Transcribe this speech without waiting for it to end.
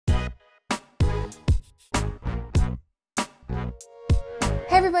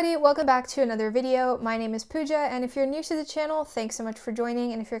everybody, welcome back to another video. My name is Pooja, and if you're new to the channel, thanks so much for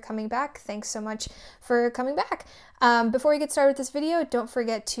joining, and if you're coming back, thanks so much for coming back. Before we get started with this video, don't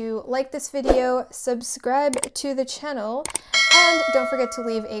forget to like this video, subscribe to the channel, and don't forget to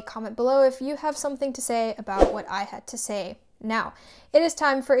leave a comment below if you have something to say about what I had to say. Now, it is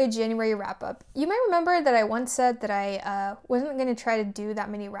time for a January wrap-up. You might remember that I once said that I wasn't going to try to do that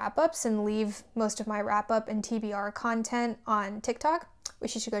many wrap-ups and leave most of my wrap-up and TBR content on TikTok,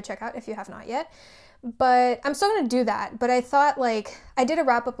 which you should go check out if you have not yet. But I'm still going to do that. But I thought, like, I did a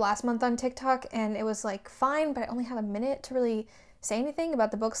wrap-up last month on TikTok and it was like fine, but I only had a minute to really say anything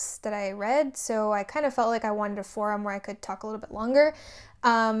about the books that I read, so I kind of felt like I wanted a forum where I could talk a little bit longer.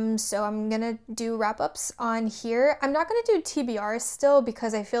 So I'm gonna do wrap-ups on here. I'm not gonna do TBRs still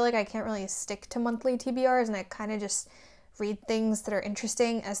because I feel like I can't really stick to monthly TBRs and I kind of just read things that are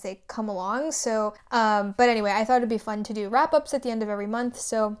interesting as they come along. So, but anyway, I thought it'd be fun to do wrap-ups at the end of every month,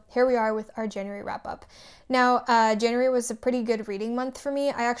 so here we are with our January wrap-up. Now, January was a pretty good reading month for me.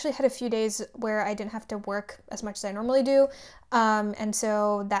 I actually had a few days where I didn't have to work as much as I normally do, and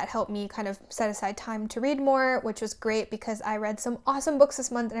so that helped me kind of set aside time to read more, which was great because I read some awesome books this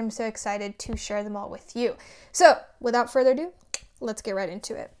month and I'm so excited to share them all with you. So, without further ado, let's get right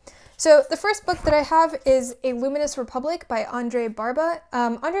into it. So the first book that I have is A Luminous Republic by Barba.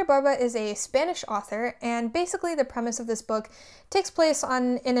 Barba is a Spanish author, and basically the premise of this book takes place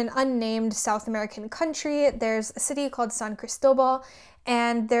in an unnamed South American country. There's a city called San Cristobal,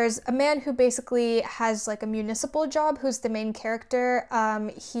 and there's a man who basically has like a municipal job who's the main character.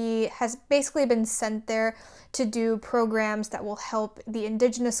 He has basically been sent there to do programs that will help the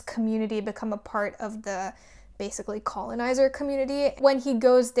indigenous community become a part of the basically colonizer community. When he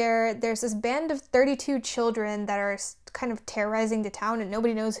goes there, there's this band of 32 children that are kind of terrorizing the town and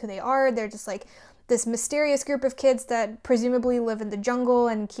nobody knows who they are. They're just like this mysterious group of kids that presumably live in the jungle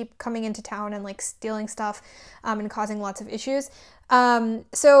and keep coming into town and like stealing stuff and causing lots of issues.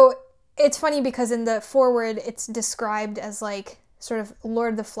 So it's funny because in the foreword it's described as like sort of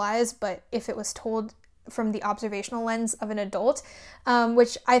Lord of the Flies, but if it was told from the observational lens of an adult,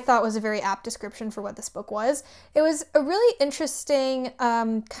 which I thought was a very apt description for what this book was. It was a really interesting,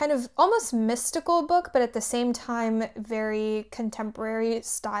 kind of almost mystical book, but at the same time, very contemporary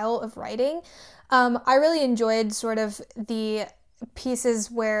style of writing. I really enjoyed sort of the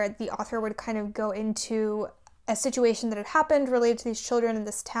pieces where the author would kind of go into a situation that had happened related to these children in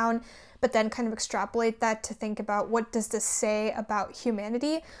this town, but then kind of extrapolate that to think about what does this say about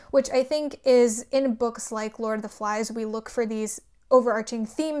humanity, which I think is in books like Lord of the Flies, we look for these overarching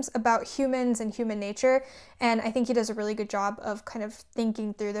themes about humans and human nature, and I think he does a really good job of kind of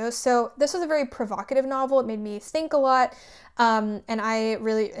thinking through those. So this was a very provocative novel. It made me think a lot, and I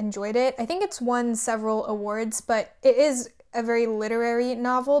really enjoyed it. I think it's won several awards, but it is a very literary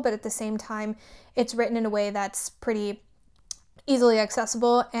novel, but at the same time, it's written in a way that's pretty easily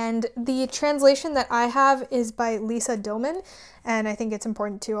accessible, and the translation that I have is by Lisa Dillman, and I think it's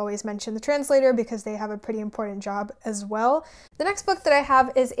important to always mention the translator because they have a pretty important job as well. The next book that I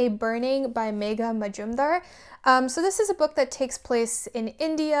have is A Burning by Megha Majumdar. So this is a book that takes place in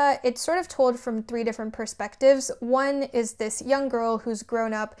India. It's sort of told from three different perspectives. One is this young girl who's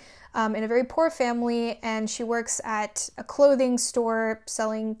grown up in a very poor family, and she works at a clothing store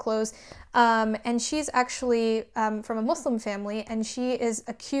selling clothes, and she's actually from a Muslim family, and she is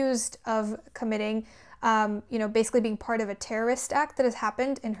accused of committing, basically being part of a terrorist act that has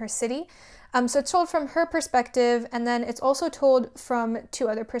happened in her city. So it's told from her perspective, and then it's also told from two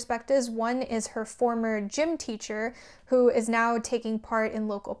other perspectives. One is her former gym teacher, who is now taking part in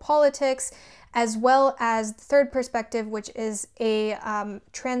local politics, as well as the third perspective, which is a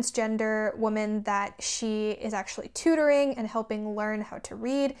transgender woman that she is actually tutoring and helping learn how to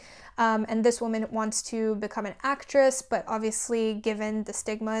read. And this woman wants to become an actress, but obviously, given the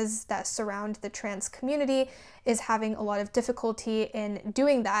stigmas that surround the trans community, is having a lot of difficulty in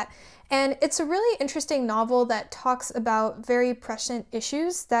doing that. And it's a really interesting novel that talks about very prescient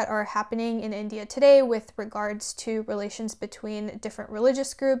issues that are happening in India today with regards to relations between different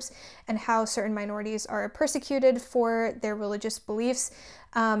religious groups and how certain minorities are persecuted for their religious beliefs,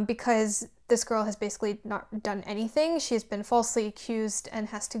 because this girl has basically not done anything. She's been falsely accused and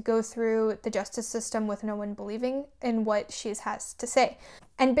has to go through the justice system with no one believing in what she has to say.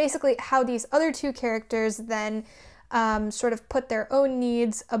 And basically how these other two characters then sort of put their own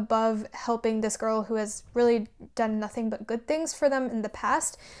needs above helping this girl who has really done nothing but good things for them in the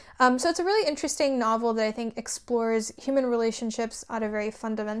past. So it's a really interesting novel that I think explores human relationships at a very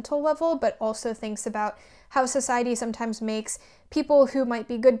fundamental level, but also thinks about how society sometimes makes people who might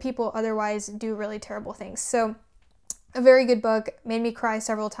be good people otherwise do really terrible things. So A very good book, made me cry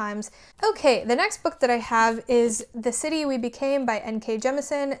several times. Okay, the next book that I have is The City We Became by N.K.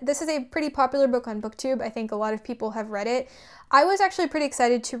 Jemisin. This is a pretty popular book on BookTube. I think a lot of people have read it. I was actually pretty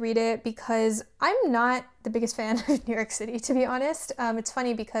excited to read it because I'm not the biggest fan of New York City, to be honest. It's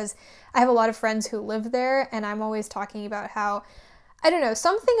funny because I have a lot of friends who live there, and I'm always talking about how, I don't know,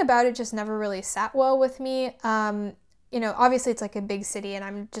 something about it just never really sat well with me. You know, obviously it's like a big city and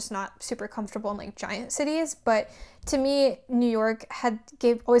I'm just not super comfortable in like giant cities, but to me, New York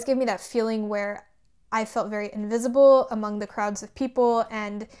always gave me that feeling where I felt very invisible among the crowds of people,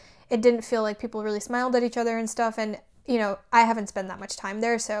 and it didn't feel like people really smiled at each other and stuff. And, you know, I haven't spent that much time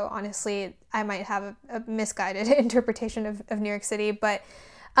there, so honestly, I might have a misguided interpretation of New York City, but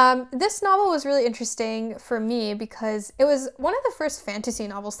this novel was really interesting for me because it was one of the first fantasy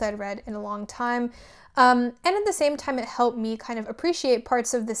novels that I'd read in a long time. And at the same time, it helped me kind of appreciate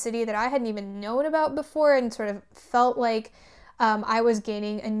parts of the city that I hadn't even known about before, and sort of felt like I was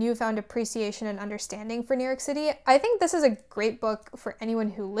gaining a newfound appreciation and understanding for New York City. I think this is a great book for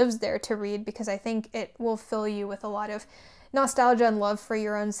anyone who lives there to read because I think it will fill you with a lot of nostalgia and love for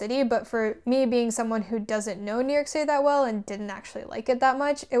your own city. But for me, being someone who doesn't know New York City that well and didn't actually like it that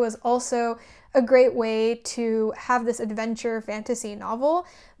much, it was also a great way to have this adventure fantasy novel,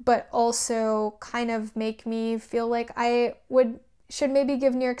 but also kind of make me feel like I should maybe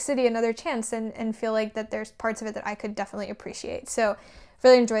give New York City another chance and feel like that there's parts of it that I could definitely appreciate. So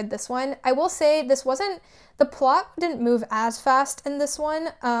really enjoyed this one. I will say the plot didn't move as fast in this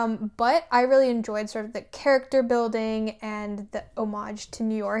one, but I really enjoyed sort of the character building and the homage to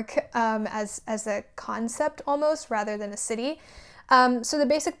New York as a concept almost rather than a city. So the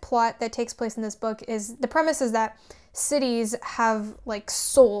basic plot that takes place in this book is, the premise is that cities have like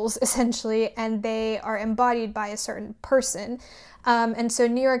souls essentially, and they are embodied by a certain person. And so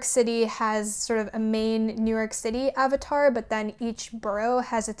New York City has sort of a main New York City avatar, but then each borough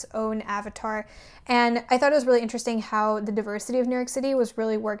has its own avatar. And I thought it was really interesting how the diversity of New York City was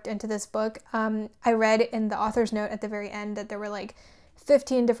really worked into this book. I read in the author's note at the very end that there were like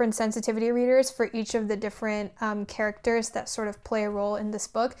 15 different sensitivity readers for each of the different characters that sort of play a role in this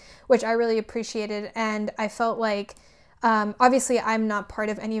book, which I really appreciated. And I felt like, obviously I'm not part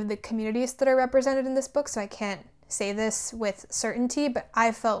of any of the communities that are represented in this book, so I can't say this with certainty, but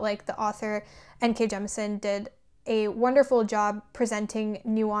I felt like the author, N.K. Jemisin, did a wonderful job presenting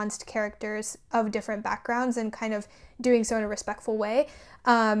nuanced characters of different backgrounds and kind of doing so in a respectful way,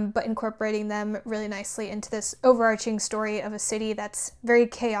 but incorporating them really nicely into this overarching story of a city that's very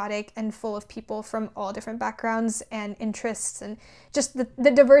chaotic and full of people from all different backgrounds and interests, and just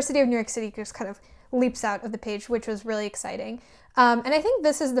the diversity of New York City just kind of leaps out of the page, which was really exciting. And I think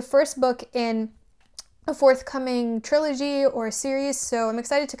this is the first book in a forthcoming trilogy or a series, so I'm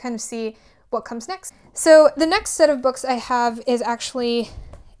excited to kind of see what comes next. So the next set of books I have is actually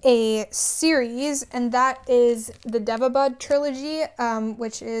a series, and that is the Devabad trilogy,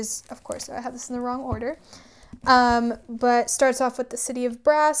 which is, of course, I have this in the wrong order, but starts off with the City of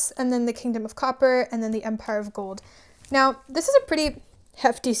Brass, and then the Kingdom of Copper, and then the Empire of Gold. Now, this is a pretty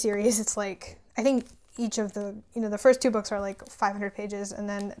hefty series. It's like, I think each of the, the first two books are like 500 pages, and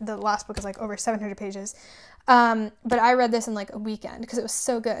then the last book is like over 700 pages. But I read this in like a weekend because it was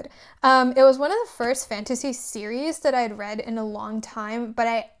so good. It was one of the first fantasy series that I had read in a long time, but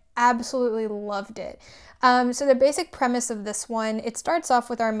I absolutely loved it. So the basic premise of this one, it starts off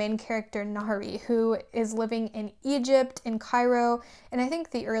with our main character Nahari, who is living in Egypt, in Cairo, and I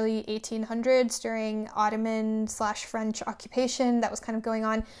think the early 1800s during Ottoman/French occupation that was kind of going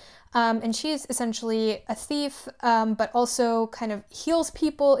on. And she's essentially a thief, but also kind of heals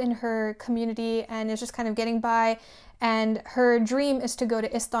people in her community and is just kind of getting by. And her dream is to go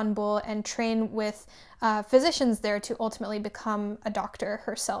to Istanbul and train with physicians there to ultimately become a doctor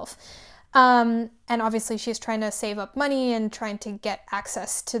herself. And obviously she's trying to save up money and trying to get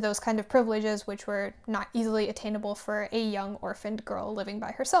access to those kind of privileges, which were not easily attainable for a young orphaned girl living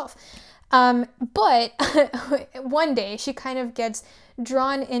by herself. But one day she kind of gets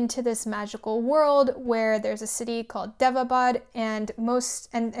drawn into this magical world where there's a city called Devabad, and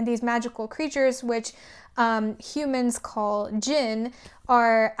these magical creatures, which humans call jinn,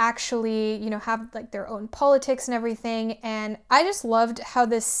 are actually, have like their own politics and everything. And I just loved how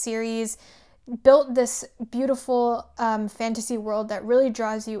this series built this beautiful fantasy world that really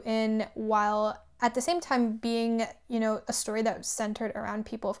draws you in, while at the same time being, a story that was centered around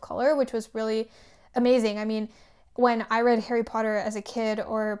people of color, which was really amazing. I mean, when I read Harry Potter as a kid,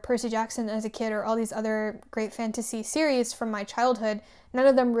 or Percy Jackson as a kid, or all these other great fantasy series from my childhood, none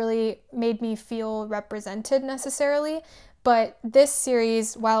of them really made me feel represented necessarily. But this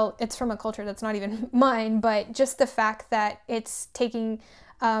series, while it's from a culture that's not even mine, but just the fact that it's taking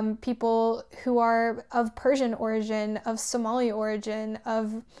people who are of Persian origin, of Somali origin,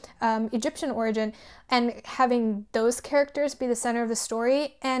 of Egyptian origin, and having those characters be the center of the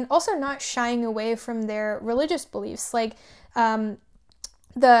story, and also not shying away from their religious beliefs. Like one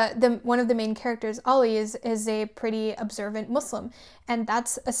of the main characters, Ali, is a pretty observant Muslim, and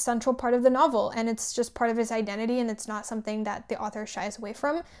that's a central part of the novel, and it's just part of his identity, and it's not something that the author shies away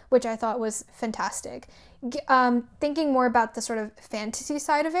from, which I thought was fantastic. Thinking more about the sort of fantasy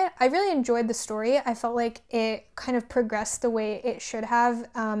side of it, I really enjoyed the story. I felt like it kind of progressed the way it should have.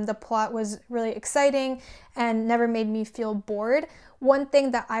 The plot was really exciting and never made me feel bored. One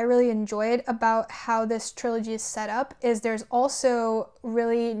thing that I really enjoyed about how this trilogy is set up is there's also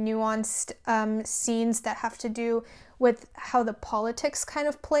really nuanced scenes that have to do with how the politics kind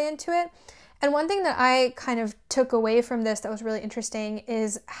of play into it. And one thing that I kind of took away from this that was really interesting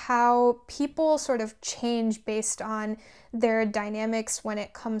is how people sort of change based on their dynamics when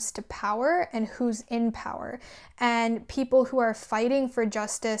it comes to power and who's in power. And people who are fighting for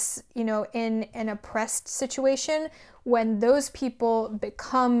justice, you know, in an oppressed situation, when those people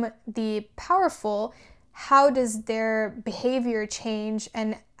become the powerful, how does their behavior change,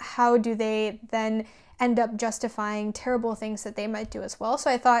 and how do they then end up justifying terrible things that they might do as well? So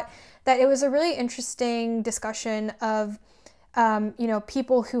I thought that it was a really interesting discussion of, you know,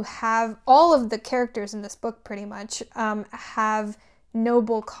 people who have, all of the characters in this book pretty much have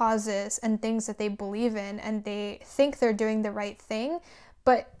noble causes and things that they believe in, and they think they're doing the right thing,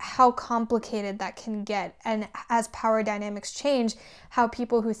 but how complicated that can get. And as power dynamics change, how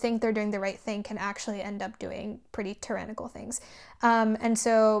people who think they're doing the right thing can actually end up doing pretty tyrannical things. And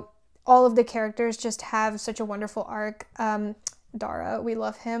so all of the characters just have such a wonderful arc. Dara, we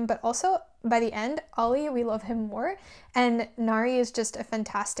love him, but also by the end, Ali, we love him more. And Nari is just a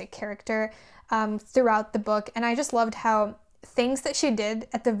fantastic character throughout the book. And I just loved how things that she did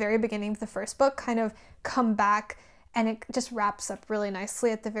at the very beginning of the first book kind of come back, and it just wraps up really nicely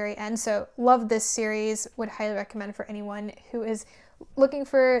at the very end. So love this series, would highly recommend for anyone who is looking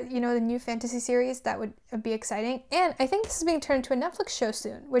for, you know, the new fantasy series. That would be exciting. And I think this is being turned into a Netflix show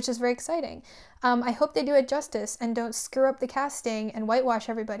soon, which is very exciting. I hope they do it justice and don't screw up the casting and whitewash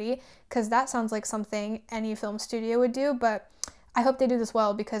everybody, because that sounds like something any film studio would do. But I hope they do this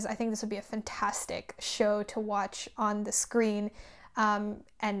well, because I think this would be a fantastic show to watch on the screen,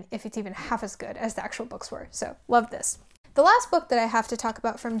 and if it's even half as good as the actual books were. So love this. The last book that I have to talk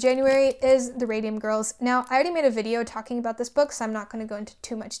about from January is The Radium Girls. Now, I already made a video talking about this book, so I'm not going to go into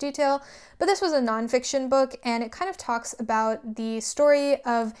too much detail, but this was a nonfiction book, and it kind of talks about the story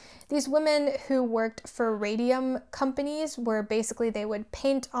of these women who worked for radium companies, where basically they would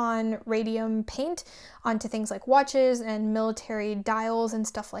paint on radium paint onto things like watches and military dials and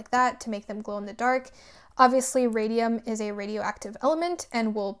stuff like that to make them glow in the dark. Obviously, radium is a radioactive element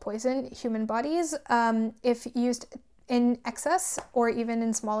and will poison human bodies if used in excess, or even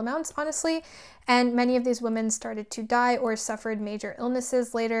in small amounts, honestly. And many of these women started to die or suffered major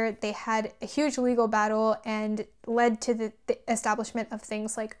illnesses later. They had a huge legal battle and led to the establishment of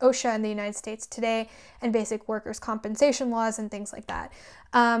things like OSHA in the United States today, and basic workers' compensation laws and things like that.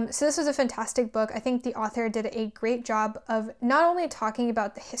 So this was a fantastic book. I think the author did a great job of not only talking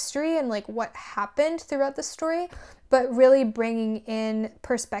about the history and like what happened throughout the story, but really bringing in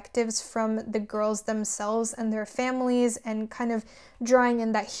perspectives from the girls themselves and their families, and kind of drawing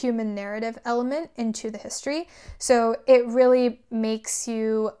in that human narrative element into the history. So it really makes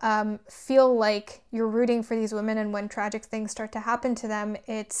you feel like you're rooting for these women, and when tragic things start to happen to them,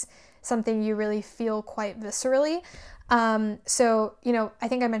 it's something you really feel quite viscerally. So, you know, I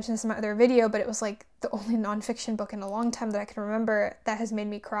think I mentioned this in my other video, but it was like the only nonfiction book in a long time that I can remember that has made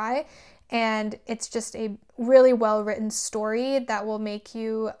me cry. And it's just a really well-written story that will make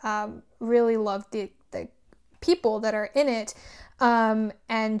you really love the people that are in it,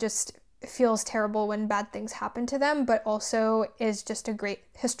 and just feels terrible when bad things happen to them, but also is just a great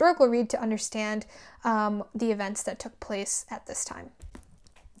historical read to understand the events that took place at this time.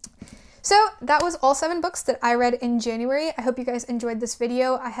 So that was all 7 books that I read in January. I hope you guys enjoyed this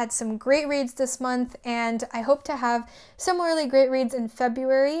video. I had some great reads this month, and I hope to have similarly great reads in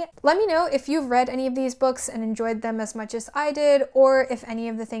February. Let me know if you've read any of these books and enjoyed them as much as I did, or if any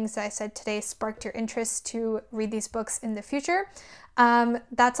of the things that I said today sparked your interest to read these books in the future.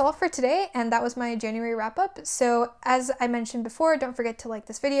 That's all for today, and that was my January wrap-up. So as I mentioned before, don't forget to like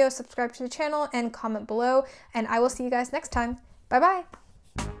this video, subscribe to the channel, and comment below, and I will see you guys next time. Bye-bye!